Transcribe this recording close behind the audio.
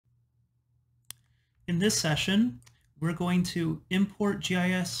In this session, we're going to import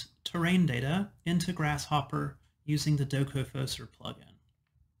GIS terrain data into Grasshopper using the Docofossor plugin.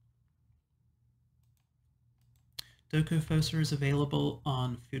 Docofossor is available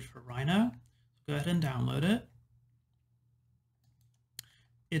on Food for Rhino. Go ahead and download it.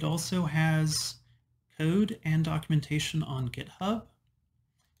 It also has code and documentation on GitHub,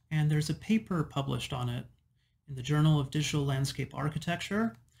 and there's a paper published on it in the Journal of Digital Landscape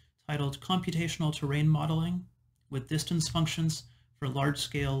Architecture titled Computational Terrain Modeling with Distance Functions for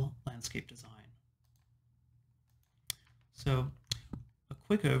Large-Scale Landscape Design. So, a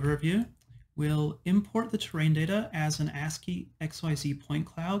quick overview. We'll import the terrain data as an ASCII XYZ point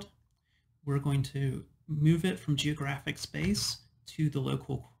cloud. We're going to move it from geographic space to the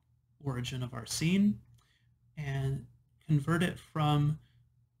local origin of our scene and convert it from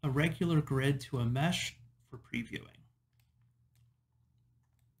a regular grid to a mesh for previewing.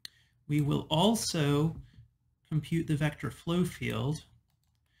 We will also compute the vector flow field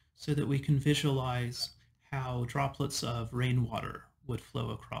so that we can visualize how droplets of rainwater would flow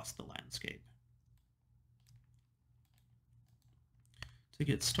across the landscape. To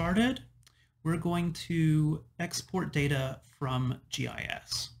get started, we're going to export data from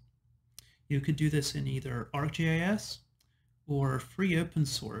GIS. You could do this in either ArcGIS or free open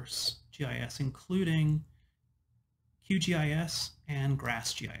source GIS, including QGIS and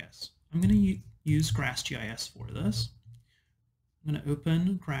GrassGIS. I'm going to use GrassGIS for this. I'm going to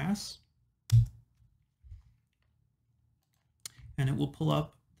open Grass, and it will pull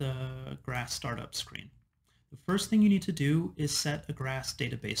up the Grass startup screen. The first thing you need to do is set a Grass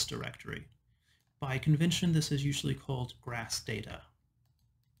database directory. By convention, this is usually called Grass Data.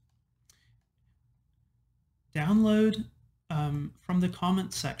 Download from the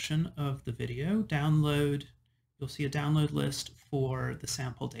comments section of the video, you'll see a download list for the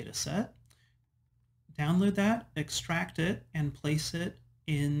sample data set. Download that, extract it, and place it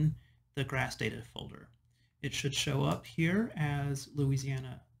in the Grass Data folder. It should show up here as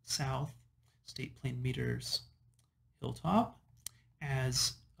Louisiana South State Plane Meters Hilltop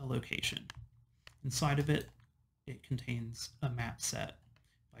as a location. Inside of it, it contains a map set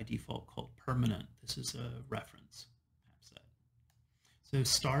by default called permanent. This is a reference map set. So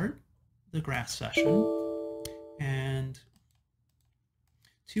start the Grass session, and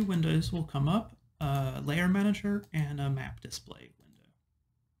two windows will come up, a layer manager and a map display window.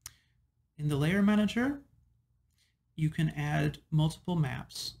 In the layer manager, you can add multiple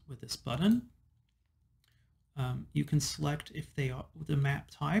maps with this button. You can select if they are the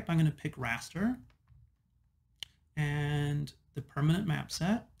map type. I'm going to pick raster and the permanent map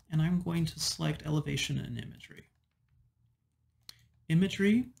set, and I'm going to select elevation and imagery.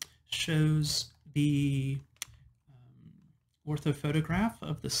 Imagery shows the orthophotograph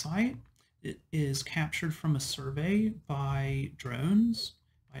of the site. It is captured from a survey by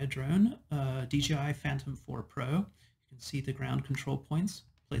a drone, DJI Phantom 4 Pro. You can see the ground control points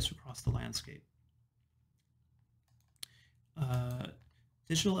placed across the landscape.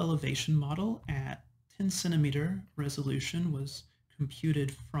 Digital elevation model at 10 centimeter resolution was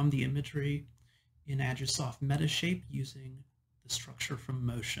computed from the imagery in Agisoft Metashape using the structure from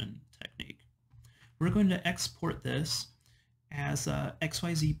motion technique. We're going to export this as a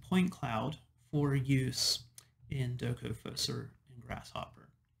XYZ point cloud for use in Docofossor and Grasshopper.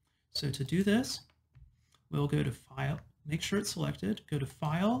 So to do this, we'll go to File, make sure it's selected, go to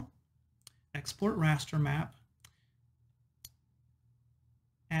File, Export Raster Map,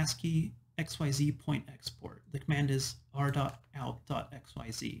 ASCII XYZ point export. The command is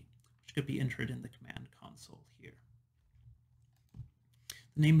r.out.xyz, which could be entered in the command console here.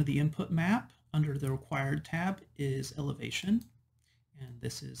 The name of the input map under the required tab is elevation, and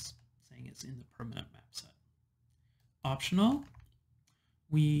this is saying it's in the permanent map set. Optional,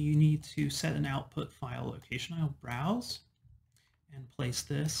 we need to set an output file location. I'll browse and place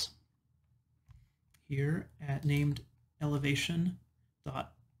this here at named elevation.xyz.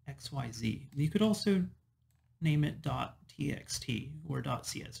 You could also name it .txt or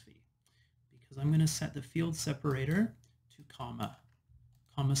 .csv, because I'm going to set the field separator to comma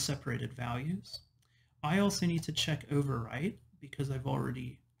separated values. I also need to check overwrite because I've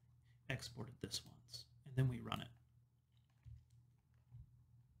already exported this once, and then we run it.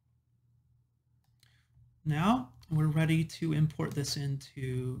 Now we're ready to import this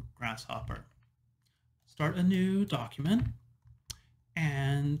into Grasshopper. Start a new document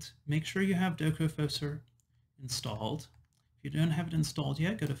and make sure you have Docofossor installed. If you don't have it installed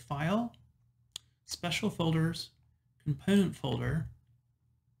yet, go to File, Special Folders, Component Folder.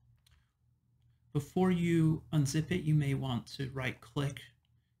 Before you unzip it, you may want to right-click,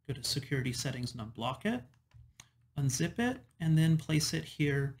 go to Security Settings and unblock it, unzip it, and then place it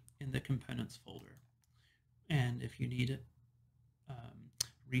here in the Components folder. And if you need it,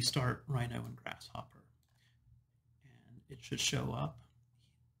 restart Rhino and Grasshopper. And it should show up.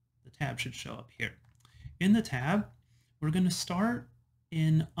 The tab should show up here. In the tab, we're going to start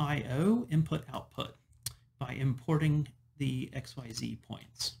in I/O, input output, by importing the XYZ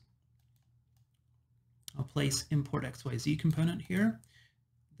points. I'll place import XYZ component here.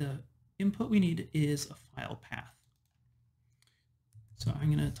 The input we need is a file path. So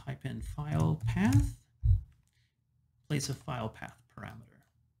I'm going to type in file path, place a file path parameter,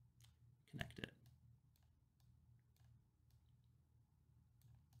 connect it.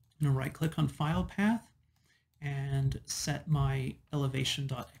 I'm going to right click on file path and set my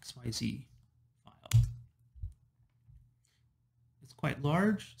elevation.xyz file. It's quite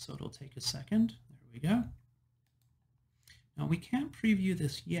large, so it'll take a second. There we go. Now we can't preview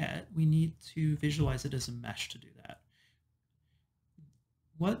this yet. We need to visualize it as a mesh to do that.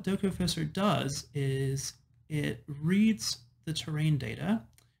 What Docofossor does is it reads the terrain data,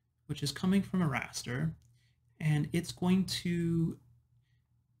 which is coming from a raster, and it's going to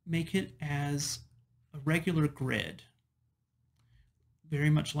make it as a regular grid, very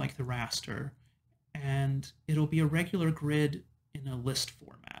much like the raster, and it'll be a regular grid in a list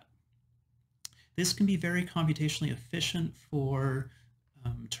format. This can be very computationally efficient for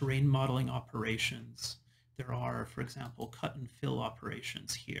terrain modeling operations. There are, for example, cut and fill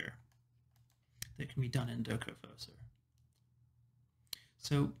operations here that can be done in Docofossor.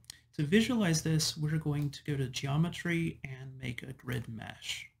 So to visualize this, we're going to go to Geometry and make a grid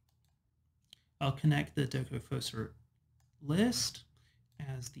mesh. I'll connect the Docofossor list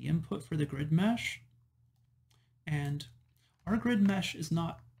as the input for the grid mesh. And our grid mesh is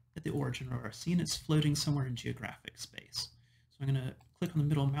not at the origin of our scene, it's floating somewhere in geographic space. So I'm going to click on the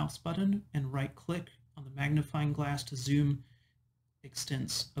middle mouse button and right click on the magnifying glass to zoom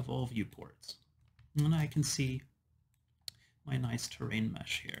extents of all viewports. And I can see my nice terrain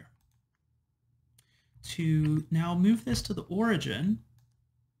mesh here. To now move this to the origin,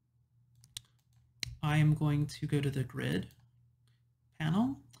 I am going to go to the grid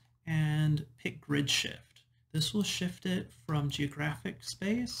panel and pick grid shift. This will shift it from geographic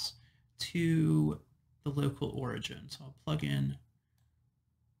space to the local origin. So I'll plug in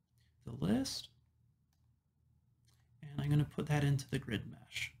the list, and I'm going to put that into the grid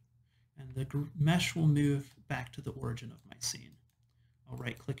mesh. And the mesh will move back to the origin of my scene. I'll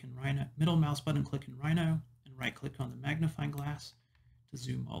right-click in Rhino, middle mouse button, click in Rhino, and right-click on the magnifying glass to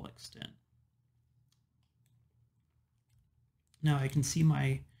zoom all extent. Now I can see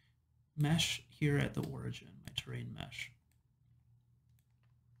my mesh here at the origin, my terrain mesh.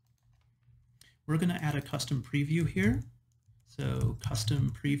 We're going to add a custom preview here. So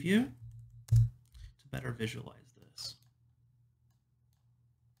custom preview to better visualize this.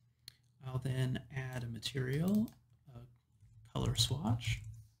 I'll then add a material, a color swatch.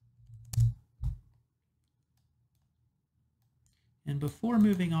 And before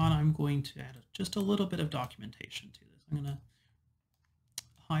moving on, I'm going to add just a little bit of documentation to this. I'm going to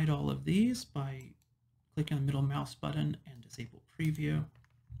hide all of these by clicking on the middle mouse button and disable preview.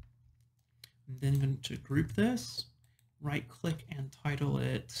 I'm then going to group this, right click and title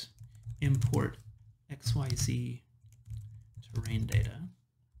it import XYZ terrain data.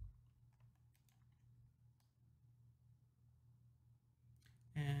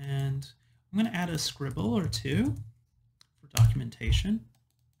 And I'm going to add a scribble or two for documentation.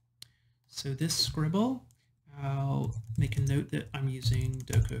 So this scribble, I'll make a note that I'm using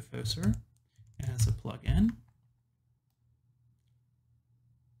Docofossor as a plugin.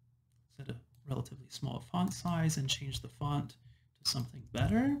 Set a relatively small font size and change the font to something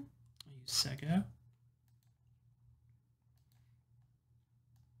better. I'll use Sego.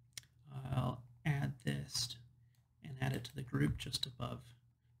 I'll add this and add it to the group just above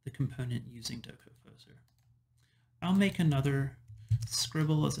the component using Docofossor. I'll make another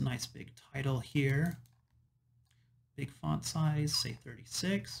scribble as a nice big title here. Big font size, say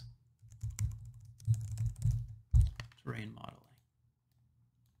 36. Terrain modeling.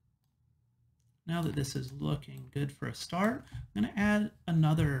 Now that this is looking good for a start, I'm going to add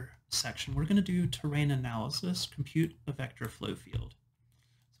another section. We're going to do terrain analysis, compute a vector flow field.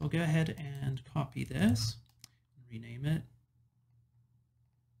 So I'll go ahead and copy this and rename it.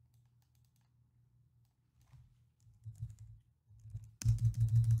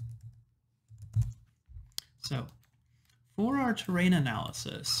 So for our terrain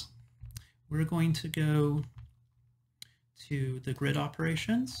analysis, we're going to go to the grid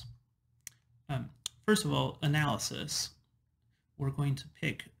operations. First of all, analysis. we're going to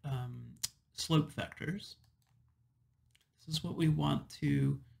pick slope vectors. This is what we want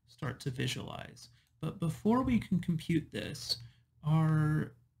to start to visualize. But before we can compute this,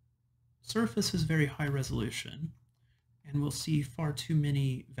 our surface is very high resolution, and we'll see far too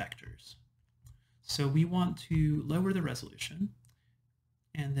many vectors. So we want to lower the resolution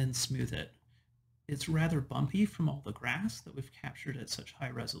and then smooth it. It's rather bumpy from all the grass that we've captured at such high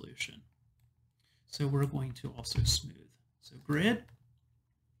resolution. So we're going to also smooth. So grid,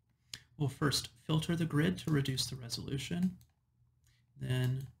 we'll first filter the grid to reduce the resolution.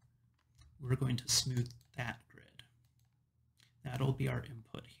 Then we're going to smooth that grid. That'll be our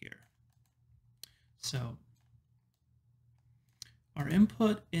input here. So our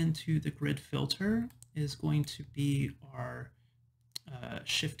input into the grid filter is going to be our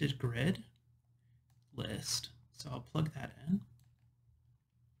shifted grid list. So I'll plug that in.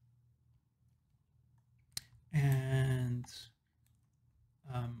 And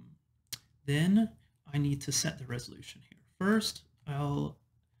then I need to set the resolution here. First, I'll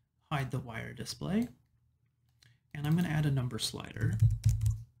hide the wire display, and I'm going to add a number slider.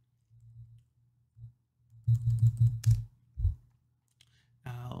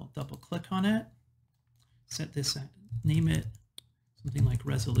 I'll double click on it, set this, name it something like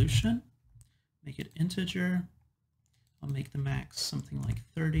resolution, make it integer. I'll make the max something like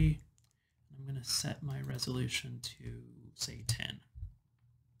 30. I'm going to set my resolution to, say, 10.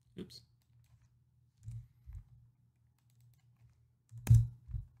 Oops. And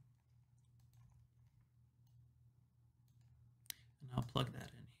I'll plug that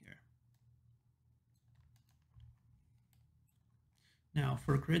in here. Now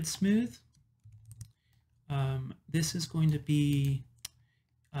for grid smooth, this is going to be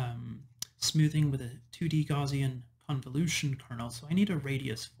smoothing with a 2D Gaussian convolution kernel, so I need a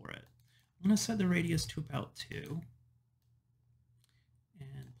radius for it. I'm going to set the radius to about 2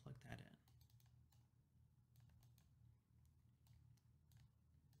 and plug that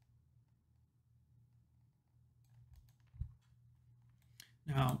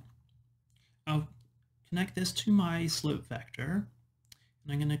in. Now, I'll connect this to my slope vector,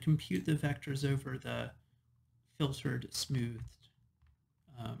 and I'm going to compute the vectors over the filtered, smoothed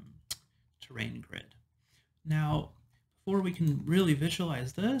terrain grid. Now, before we can really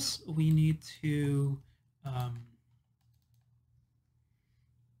visualize this, we need to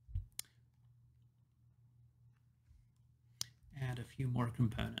add a few more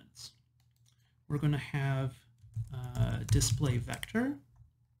components. We're going to have display vector,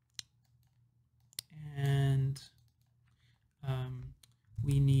 and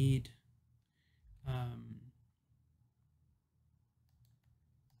we need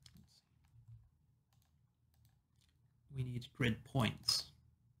grid points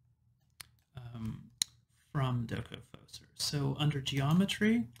from Docofossor. So under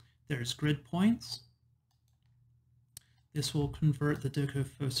geometry, there's grid points. This will convert the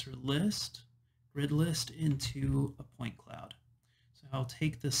Docofossor list, grid list, into a point cloud. So I'll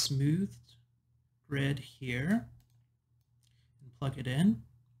take the smoothed grid here and plug it in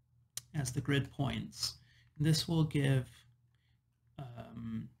as the grid points. And this will give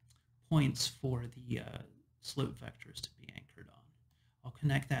points for the slope vectors to be anchored on. I'll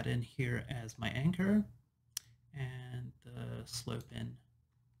connect that in here as my anchor, and the slope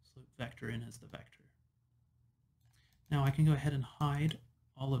vector in as the vector. Now I can go ahead and hide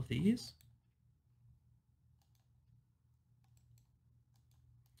all of these,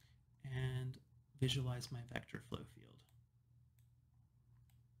 and visualize my vector flow field.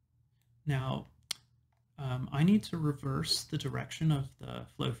 Now I need to reverse the direction of the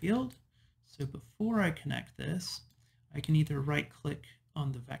flow field. So before I connect this, I can either right-click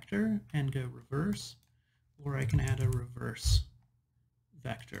on the vector and go reverse, or I can add a reverse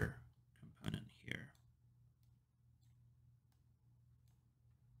vector component here.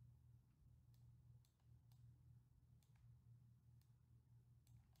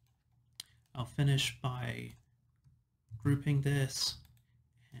 I'll finish by grouping this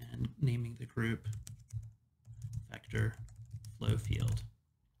and naming the group vector flow field.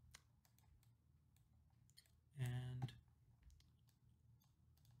 And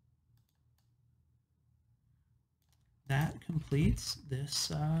that completes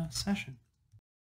this session.